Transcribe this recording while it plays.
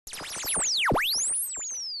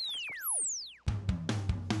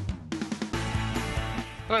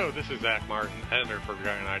Hello, this is Zach Martin, editor for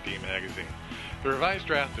Guardian ID Magazine. The revised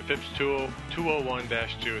draft of FIPS 201-2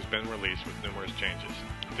 has been released with numerous changes.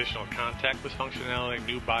 Additional contactless functionality,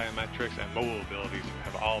 new biometrics, and mobile abilities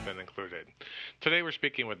have all been included. Today we're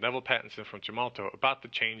speaking with Neville Pattinson from Gemalto about the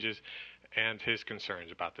changes and his concerns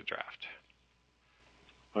about the draft.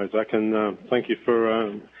 Hi, Zach, and thank you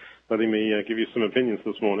for letting me give you some opinions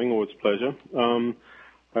this morning. Always a pleasure.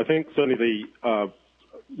 I think certainly the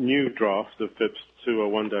new draft of FIPS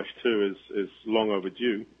 201-2 is long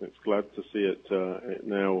overdue. It's glad to see it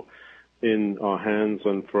now in our hands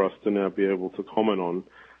and for us to now be able to comment on.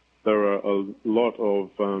 There are a lot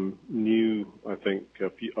of new, I think,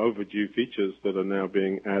 overdue features that are now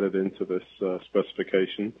being added into this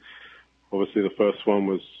specification. Obviously, the first one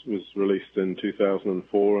was released in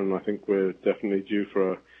 2004, and I think we're definitely due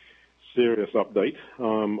for a serious update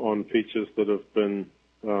on features that have been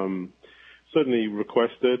certainly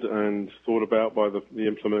requested and thought about by the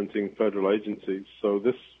implementing federal agencies. So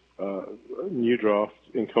this new draft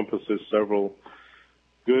encompasses several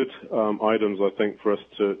good items, I think, for us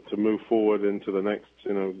to move forward into the next,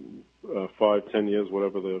 5-10 years,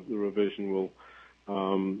 whatever the revision will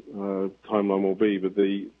timeline will be. But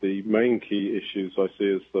the main key issues I see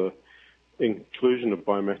is the inclusion of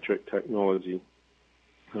biometric technology.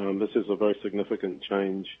 This is a very significant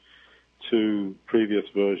change to previous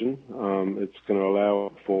version. It's going to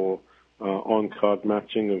allow for on-card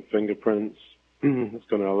matching of fingerprints. It's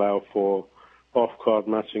going to allow for off-card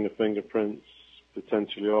matching of fingerprints,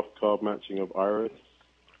 potentially off-card matching of iris.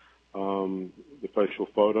 The facial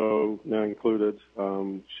photo now included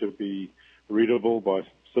should be readable by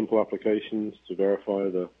simple applications to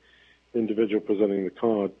verify the individual presenting the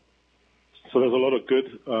card. So there's a lot of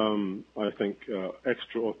good, I think,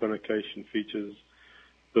 extra authentication features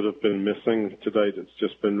that have been missing to date. It's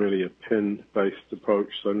just been really a PIN-based approach.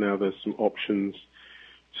 So now there's some options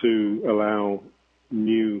to allow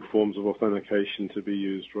new forms of authentication to be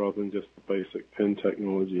used rather than just the basic PIN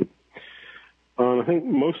technology. I think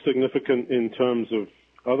most significant in terms of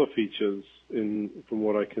other features, from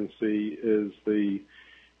what I can see, is the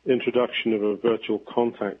introduction of a virtual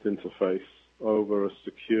contact interface over a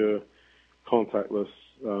secure contactless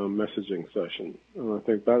messaging session. And I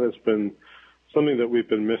think that has been something that we've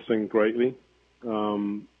been missing greatly.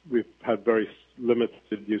 We've had very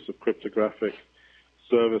limited use of cryptographic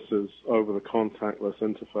services over the contactless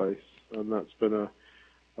interface, and that's been a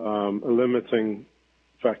limiting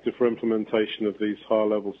factor for implementation of these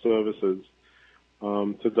high-level services.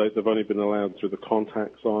 To date, they've only been allowed through the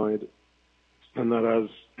contact side, and that has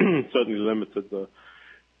certainly limited the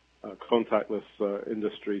contactless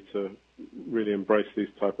industry to really embrace these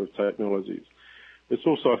type of technologies. It's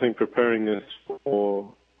also, I think, preparing us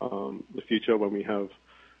for the future when we have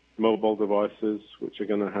mobile devices which are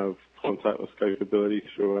going to have contactless capability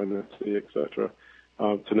through NFC, etc.,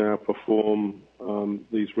 to now perform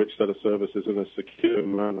these rich set of services in a secure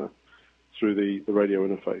manner through the radio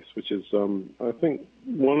interface, which is, I think,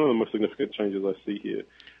 one of the most significant changes I see here.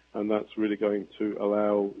 And that's really going to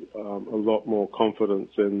allow a lot more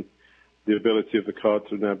confidence in the ability of the card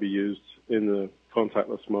to now be used in the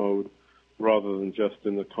contactless mode rather than just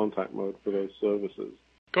in the contact mode for those services.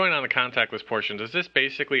 Going on the contactless portion, does this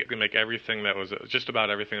basically make everything that was, just about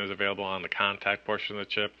everything that was available on the contact portion of the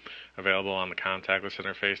chip, available on the contactless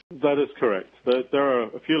interface? That is correct. There are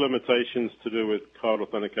a few limitations to do with card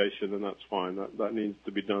authentication, and that's fine. That needs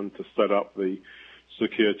to be done to set up the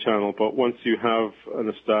secure channel. But once you have an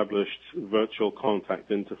established virtual contact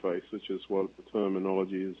interface, which is what the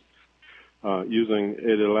terminology is using,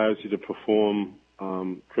 it allows you to perform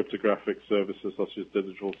cryptographic services such as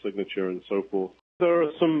digital signature and so forth. There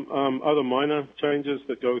are some other minor changes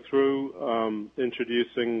that go through,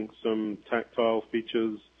 introducing some tactile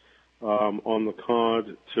features on the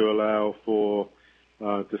card to allow for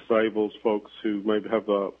disabled folks who maybe have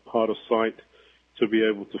a harder sight to be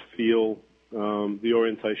able to feel the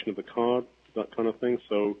orientation of the card, that kind of thing.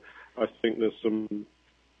 So I think there's some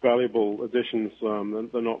valuable additions.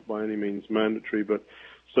 They're not by any means mandatory, but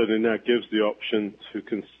certainly now gives the option to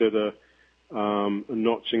consider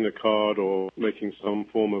notching the card or making some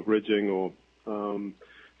form of ridging or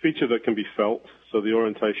feature that can be felt, so the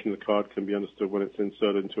orientation of the card can be understood when it's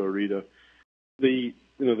inserted into a reader. The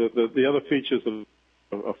other features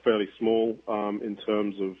are fairly small in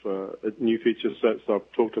terms of new feature sets. I've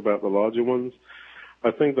talked about the larger ones.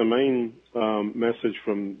 I think the main message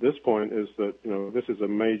from this point is that this is a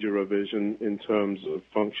major revision in terms of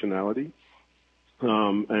functionality,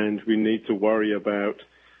 and we need to worry about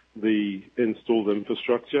the installed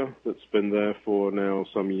infrastructure that's been there for now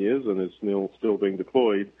some years and is still being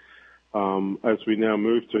deployed. As we now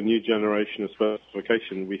move to a new generation of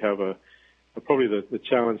specification, we have probably the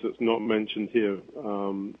challenge that's not mentioned here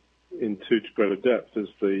in too greater depth is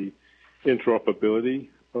the interoperability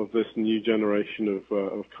of this new generation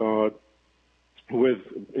of card with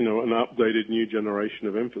an updated new generation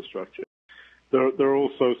of infrastructure. There are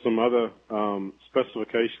also some other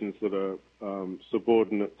specifications that are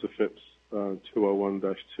subordinate to FIPS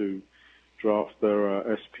 201-2 draft. There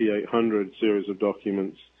are SP800 series of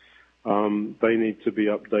documents. They need to be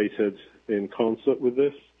updated in concert with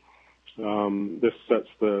this. This sets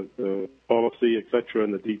the policy, etc.,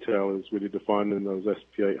 and the detail is really defined in those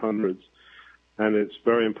SP800s. And it's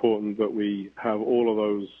very important that we have all of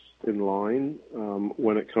those in line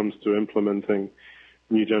when it comes to implementing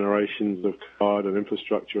new generations of card and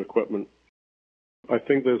infrastructure equipment. I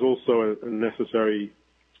think there's also a necessary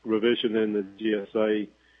revision in the GSA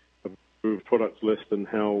approved products list and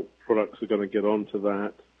how products are going to get onto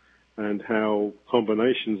that and how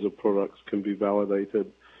combinations of products can be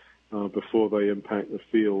validated before they impact the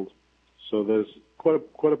field. So there's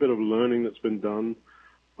quite a bit of learning that's been done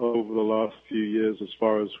over the last few years as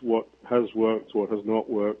far as what has worked, what has not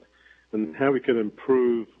worked, and how we can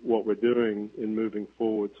improve what we're doing in moving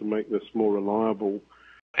forward to make this more reliable.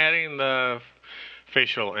 Adding the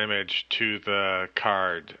facial image to the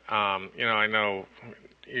card, I know,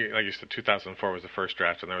 like you said, 2004 was the first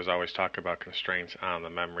draft, and there was always talk about constraints on the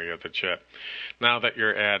memory of the chip. Now that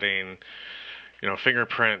you're adding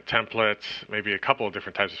fingerprint templates, maybe a couple of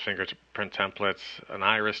different types of fingerprint templates, an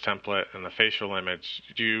iris template, and the facial image.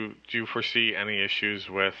 Do you foresee any issues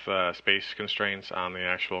with space constraints on the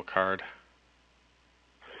actual card?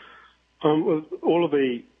 Well, all of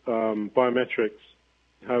the biometrics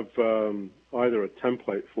have either a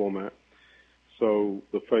template format, so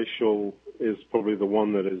the facial is probably the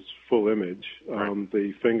one that is full image. Right.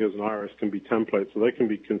 The fingers and iris can be templates, so they can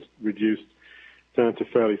be reduced down to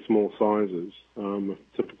fairly small sizes. A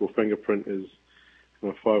typical fingerprint is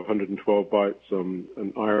 512 bytes.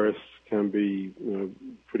 An iris can be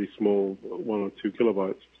pretty small, 1 or 2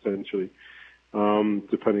 kilobytes potentially,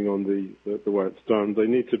 depending on the way it's done. They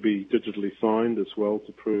need to be digitally signed as well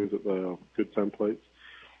to prove that they are good templates.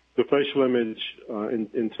 The facial image,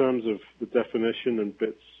 in terms of the definition and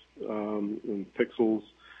bits and pixels,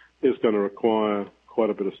 is going to require quite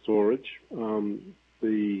a bit of storage.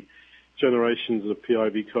 The generations of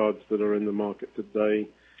PIV cards that are in the market today,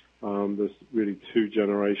 there's really 2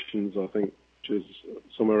 generations, I think, which is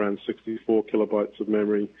somewhere around 64 kilobytes of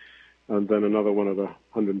memory, and then another one of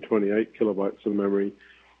 128 kilobytes of memory.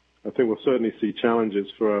 I think we'll certainly see challenges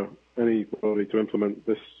for anybody to implement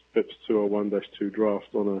this FIPS 201-2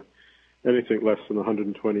 draft on anything less than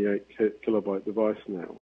 128 kilobyte device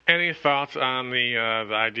now. Any thoughts on the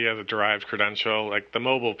idea of the derived credential? Like the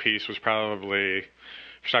mobile piece was probably,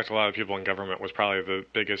 I've talked to a lot of people in government, was probably the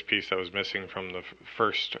biggest piece that was missing from the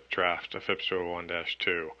first draft of FIPS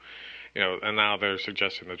 201-2. And now they're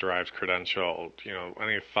suggesting the derived credential.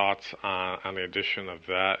 Any thoughts on the addition of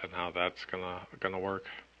that and how that's gonna work?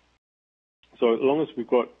 So as long as we've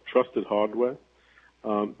got trusted hardware,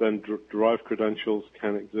 then derived credentials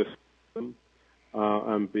can exist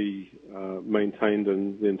and be maintained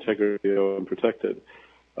and the integrity and protected.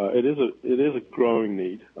 It is a growing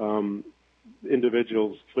need.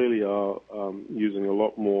 Individuals clearly are using a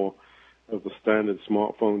lot more of the standard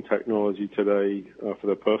smartphone technology today for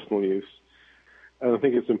their personal use. And I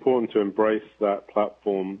think it's important to embrace that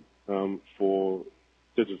platform for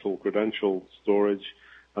digital credential storage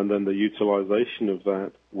and then the utilization of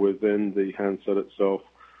that within the handset itself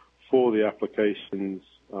for the applications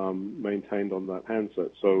maintained on that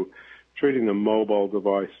handset. So treating the mobile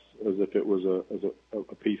device as if it was a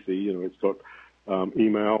PC, it's got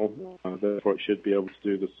email, therefore it should be able to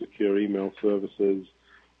do the secure email services.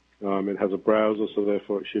 It has a browser, so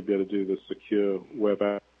therefore it should be able to do the secure web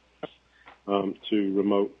apps to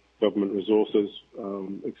remote government resources,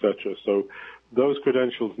 etc. So those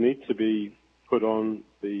credentials need to be put on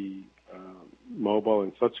the mobile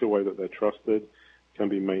in such a way that they're trusted, can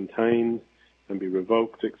be maintained, can be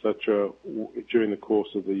revoked, etc. during the course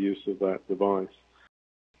of the use of that device.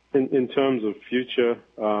 In terms of future,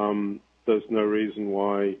 there's no reason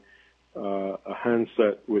why a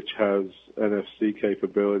handset which has NFC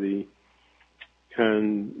capability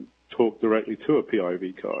can talk directly to a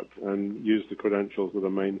PIV card and use the credentials that are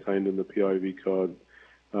maintained in the PIV card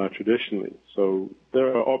traditionally. So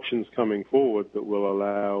there are options coming forward that will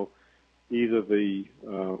allow either the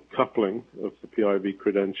coupling of the PIV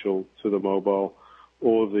credential to the mobile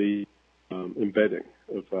or the embedding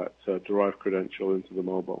of that derived credential into the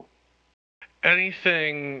mobile.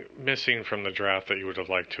 Anything missing from the draft that you would have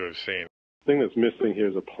liked to have seen? The thing that's missing here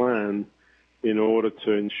is a plan in order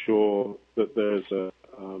to ensure that there's a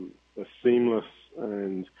seamless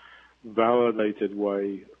and validated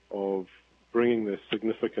way of bringing this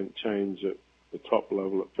significant change at the top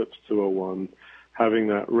level at FIPS 201, having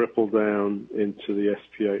that ripple down into the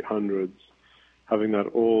SP800s, having that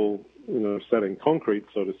all, set in concrete,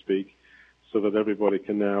 so to speak, so that everybody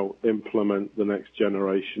can now implement the next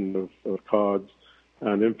generation of cards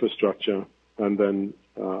and infrastructure, and then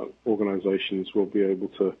organizations will be able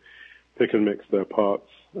to pick and mix their parts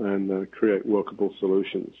and create workable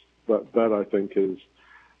solutions. That I think is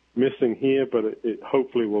missing here, but it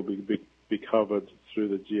hopefully will be covered through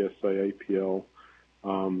the GSA APL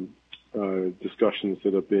discussions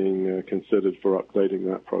that are being considered for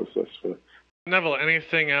updating that process. Neville,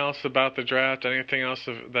 anything else about the draft? Anything else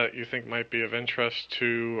that you think might be of interest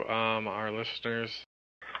to our listeners?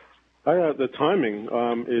 The timing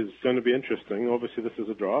is going to be interesting. Obviously, this is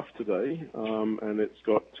a draft today, and it's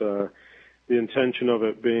got the intention of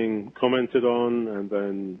it being commented on and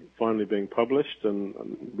then finally being published, and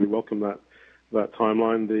we welcome that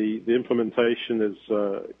timeline. The implementation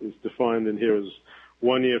is defined in here as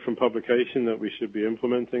 1 year from publication that we should be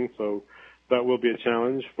implementing, so that will be a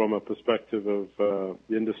challenge from a perspective of the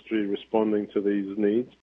industry responding to these needs.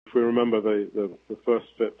 If we remember, the first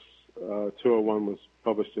FIPS 201 was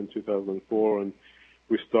published in 2004, and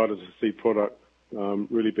we started to see product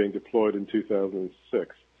really being deployed in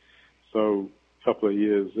 2006. So a couple of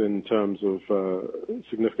years in terms of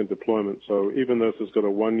significant deployment. So even though this has got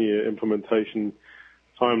a 1 year implementation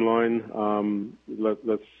timeline,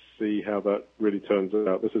 let's see how that really turns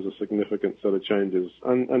out. This is a significant set of changes,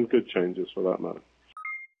 and good changes for that matter.